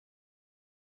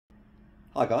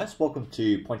Hi guys, welcome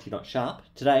to Pointy Not Sharp.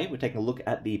 Today we're taking a look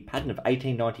at the patent of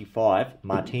 1895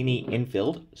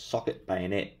 Martini-Enfield socket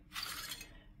bayonet.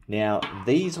 Now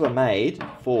these were made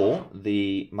for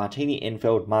the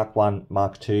Martini-Enfield Mark 1,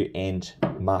 Mark 2 and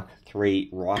Mark 3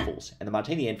 rifles. And the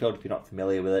Martini-Enfield, if you're not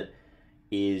familiar with it,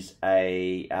 is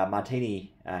a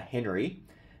Martini Henry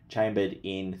chambered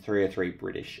in 303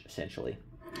 British essentially.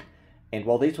 And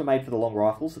while these were made for the long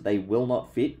rifles, they will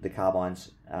not fit the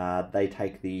carbines. They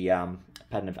take the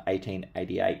patent of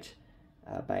 1888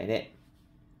 bayonet.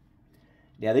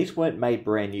 Now these weren't made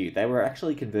brand new. They were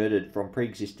actually converted from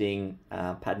pre-existing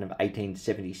patent of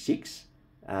 1876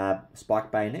 spike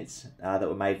bayonets that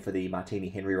were made for the Martini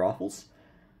Henry rifles.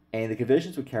 And the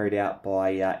conversions were carried out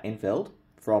by Enfield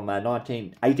from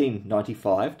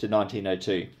 1895 to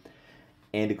 1902.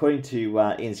 And according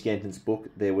to Ian Scanton's book,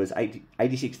 there was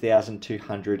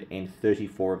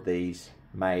 86,234 of these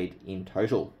made in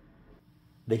total.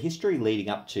 The history leading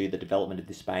up to the development of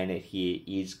this bayonet here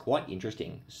is quite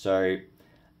interesting. So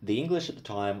the English at the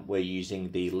time were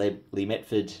using the Lee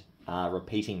Metford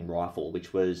repeating rifle,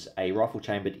 which was a rifle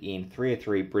chambered in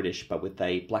 303 British, but with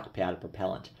a black powder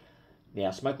propellant.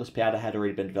 Now, smokeless powder had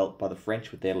already been developed by the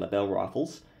French with their Lebel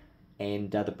rifles, and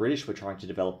the British were trying to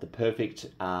develop the perfect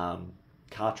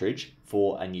cartridge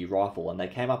for a new rifle, and they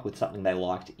came up with something they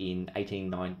liked in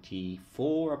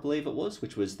 1894, I believe it was,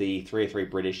 which was the 303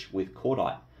 British with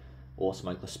cordite, or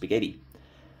smokeless spaghetti.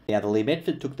 Now, the Lee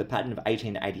Metford took the patent of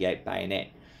 1888 bayonet,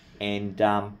 and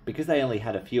because they only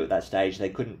had a few at that stage, they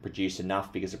couldn't produce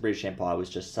enough because the British Empire was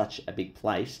just such a big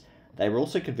place. They were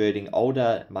also converting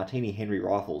older Martini Henry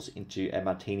rifles into a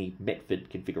Martini Metford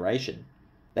configuration.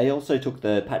 They also took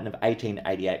the patent of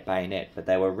 1888 bayonet, but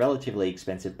they were relatively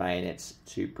expensive bayonets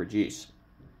to produce.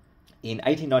 In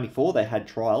 1894, they had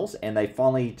trials, and they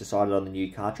finally decided on the new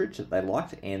cartridge that they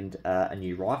liked and a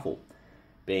new rifle,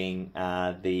 being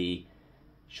the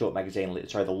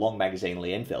long magazine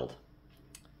Lee Enfield.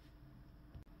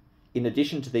 In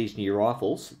addition to these new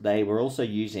rifles, they were also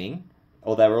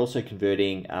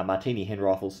converting Martini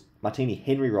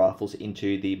Henry rifles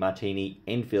into the Martini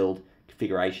Enfield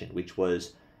configuration, which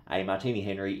was a Martini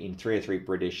Henry in 303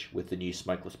 British with the new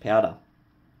smokeless powder.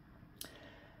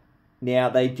 Now,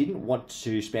 they didn't want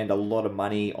to spend a lot of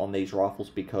money on these rifles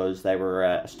because they were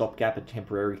a stopgap, a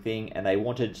temporary thing, and they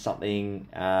wanted something,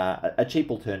 a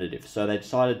cheap alternative. So they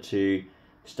decided to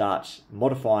start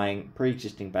modifying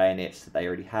pre-existing bayonets that they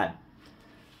already had.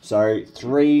 So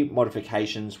 3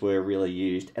 modifications were really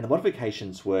used, and the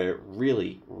modifications were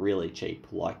really, really cheap.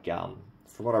 Like,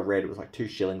 from what I read, it was like 2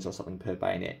 shillings or something per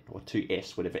bayonet, or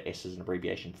 2S, whatever S is an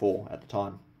abbreviation for at the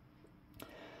time.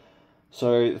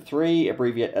 So 3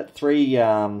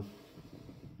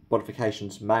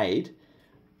 modifications made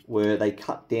were they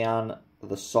cut down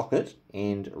the socket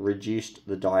and reduced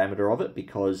the diameter of it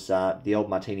because the old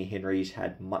Martini Henrys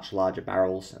had much larger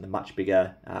barrels and a much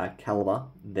bigger caliber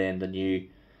than the new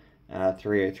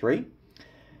 303.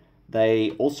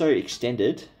 They also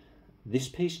extended this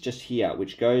piece just here,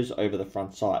 which goes over the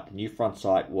front sight. The new front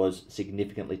sight was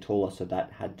significantly taller, so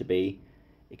that had to be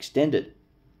extended.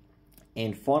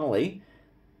 And finally,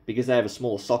 because they have a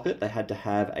smaller socket, they had to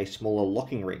have a smaller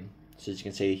locking ring. So as you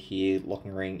can see here,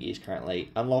 locking ring is currently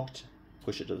unlocked.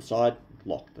 Push it to the side,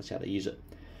 lock. That's how they use it.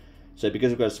 So because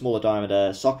we've got a smaller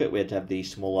diameter socket, we had to have the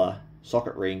smaller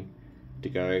socket ring to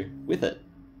go with it.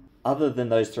 Other than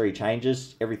those 3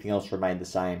 changes, everything else remained the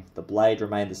same. The blade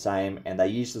remained the same, and they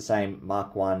used the same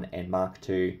Mark 1 and Mark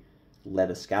 2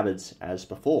 leather scabbards as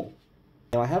before.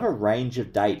 Now, I have a range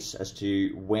of dates as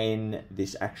to when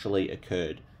this actually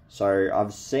occurred. So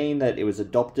I've seen that it was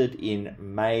adopted in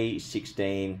May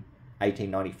 16,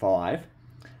 1895,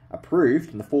 approved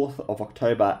on the 4th of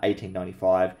October,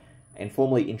 1895, and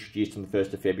formally introduced on the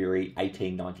 1st of February,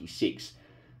 1896.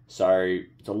 So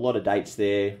it's a lot of dates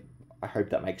there. I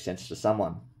hope that makes sense to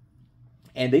someone.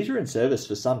 And these were in service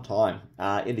for some time.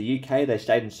 In the UK, they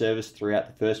stayed in service throughout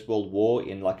the First World War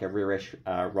in like a rear-edge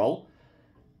role.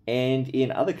 And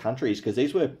in other countries, because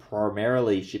these were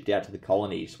primarily shipped out to the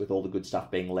colonies with all the good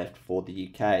stuff being left for the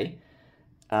UK,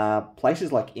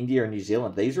 places like India and New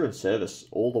Zealand, these are in service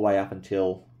all the way up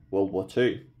until World War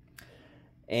II.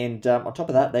 And on top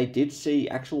of that, they did see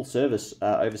actual service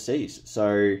overseas.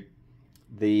 So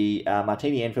the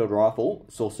Martini-Enfield rifle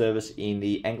saw service in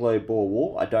the Anglo-Boer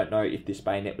War. I don't know if this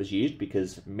bayonet was used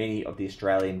because many of the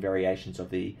Australian variations of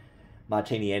the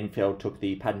Martini-Enfield took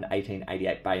the patent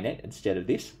 1888 bayonet instead of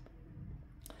this.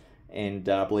 And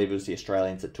I believe it was the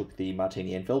Australians that took the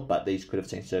Martini-Enfield, but these could have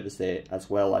seen service there as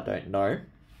well, I don't know.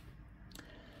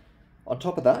 On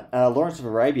top of that, Lawrence of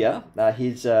Arabia,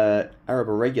 his Arab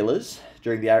irregulars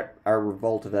during the Arab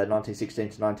Revolt of 1916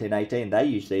 to 1918, they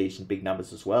used these in big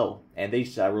numbers as well. And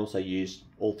these were also used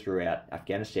all throughout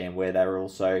Afghanistan, where they were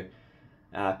also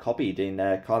copied in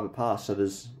Khyber Pass. So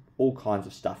there's all kinds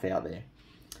of stuff out there.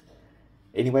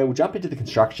 Anyway, we'll jump into the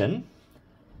construction.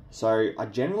 So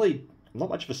I'm not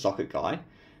much of a socket guy,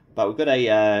 but we've got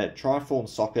a triform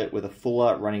socket with a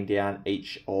fuller running down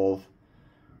each of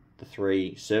the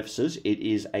three surfaces. It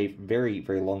is a very,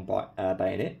 very long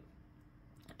bayonet,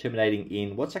 terminating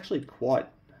in what's actually quite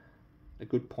a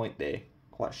good point there,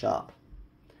 quite sharp.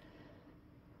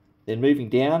 Then moving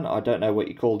down, I don't know what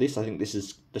you call this. I think this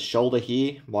is the shoulder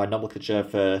here. My nomenclature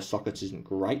for sockets isn't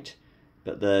great,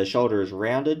 but the shoulder is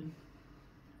rounded.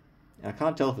 I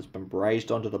can't tell if it's been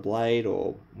brazed onto the blade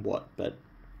or what, but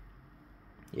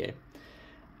yeah.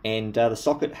 And the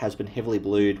socket has been heavily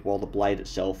blued while the blade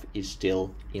itself is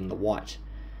still in the white.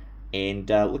 And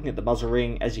looking at the muzzle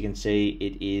ring, as you can see,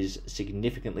 it is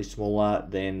significantly smaller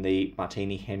than the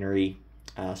Martini-Henry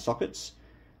sockets.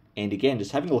 And again,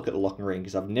 just having a look at the locking ring,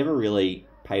 because I've never really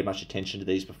paid much attention to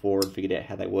these before and figured out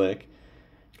how they work.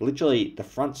 Literally, the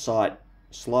front sight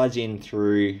slides in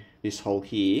through this hole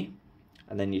here,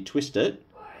 and then you twist it,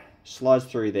 slides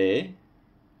through there,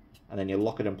 and then you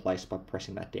lock it in place by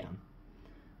pressing that down.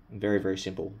 Very, very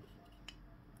simple.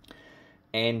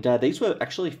 And these were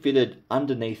actually fitted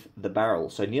underneath the barrel.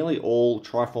 So nearly all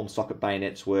triform socket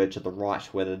bayonets were to the right,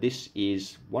 whether this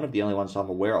is one of the only ones I'm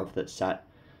aware of that sat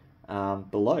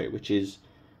below, which is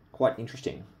quite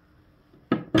interesting.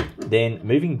 Then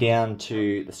moving down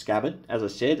to the scabbard, as I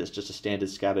said, it's just a standard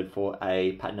scabbard for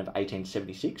a pattern of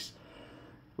 1876.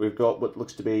 We've got what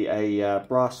looks to be a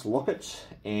brass locket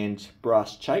and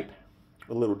brass chape,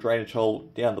 with a little drainage hole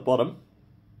down the bottom.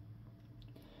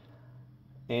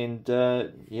 And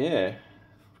yeah,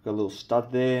 we've got a little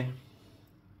stud there,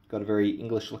 got a very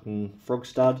English looking frog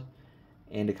stud,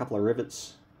 and a couple of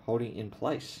rivets holding in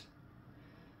place.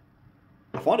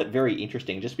 I find it very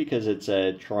interesting just because it's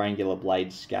a triangular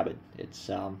blade scabbard. It's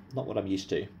not what I'm used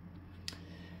to.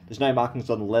 There's no markings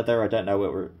on the leather. I don't know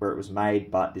where it was made,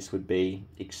 but this would be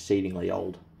exceedingly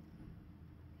old.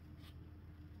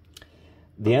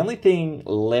 The only thing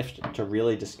left to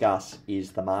really discuss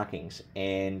is the markings,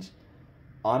 and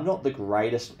I'm not the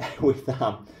greatest with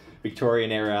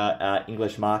Victorian era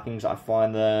English markings. I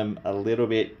find them a little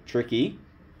bit tricky,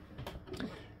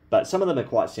 but some of them are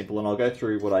quite simple, and I'll go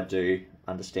through what I do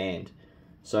understand.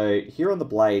 So here on the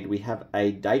blade we have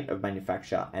a date of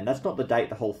manufacture, and that's not the date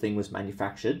the whole thing was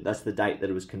manufactured. That's the date that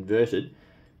it was converted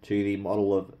to the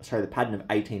the pattern of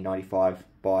 1895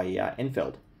 by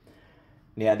Enfield.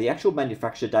 Now the actual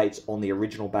manufacture dates on the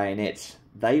original bayonets,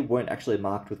 they weren't actually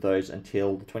marked with those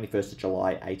until the 21st of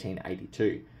July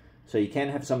 1882. So you can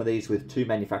have some of these with two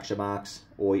manufacture marks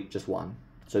or just one.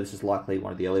 So this is likely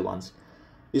one of the early ones.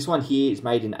 This one here is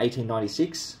made in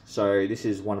 1896, so this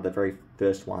is one of the very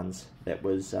first ones that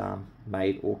was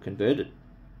made or converted.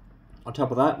 On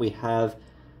top of that, we have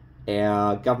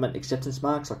our government acceptance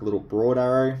marks, like a little broad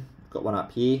arrow. Got one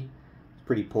up here. It's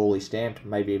pretty poorly stamped,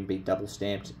 maybe even be double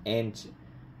stamped. And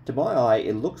to my eye,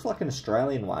 it looks like an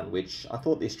Australian one, which I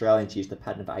thought the Australians used the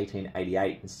pattern of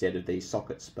 1888 instead of these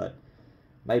sockets, but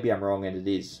maybe I'm wrong and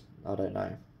it is. I don't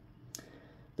know.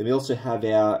 Then we also have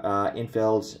our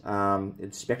Enfield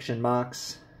inspection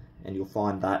marks, and you'll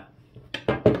find that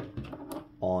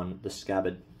on the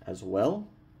scabbard as well,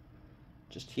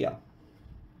 just here.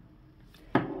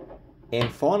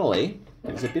 And finally,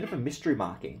 there's a bit of a mystery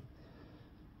marking.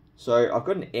 So I've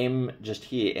got an M just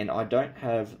here, and I don't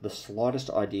have the slightest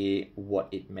idea what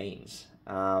it means.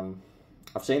 I've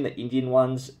seen the Indian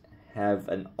ones have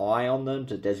an I on them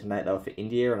to designate they were for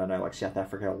India, and I know like South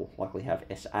Africa will likely have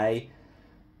SA.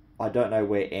 I don't know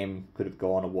where M could have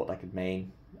gone or what they could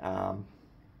mean.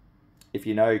 If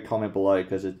you know, comment below,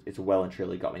 because it's well and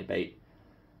truly got me beat.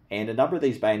 And a number of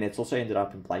these bayonets also ended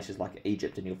up in places like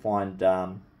Egypt, and you'll find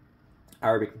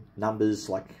Arabic numbers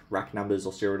like rack numbers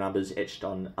or serial numbers etched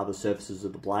on other surfaces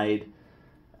of the blade.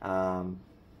 And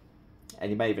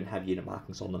you may even have unit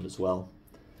markings on them as well.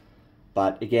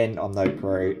 But again, I'm no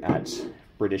pro at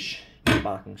British unit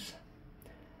markings.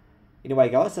 Anyway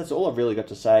guys, that's all I've really got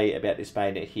to say about this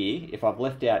bayonet here. If I've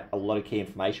left out a lot of key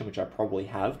information, which I probably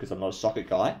have because I'm not a socket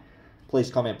guy, please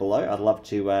comment below. I'd love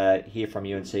to hear from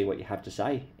you and see what you have to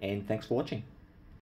say. And thanks for watching.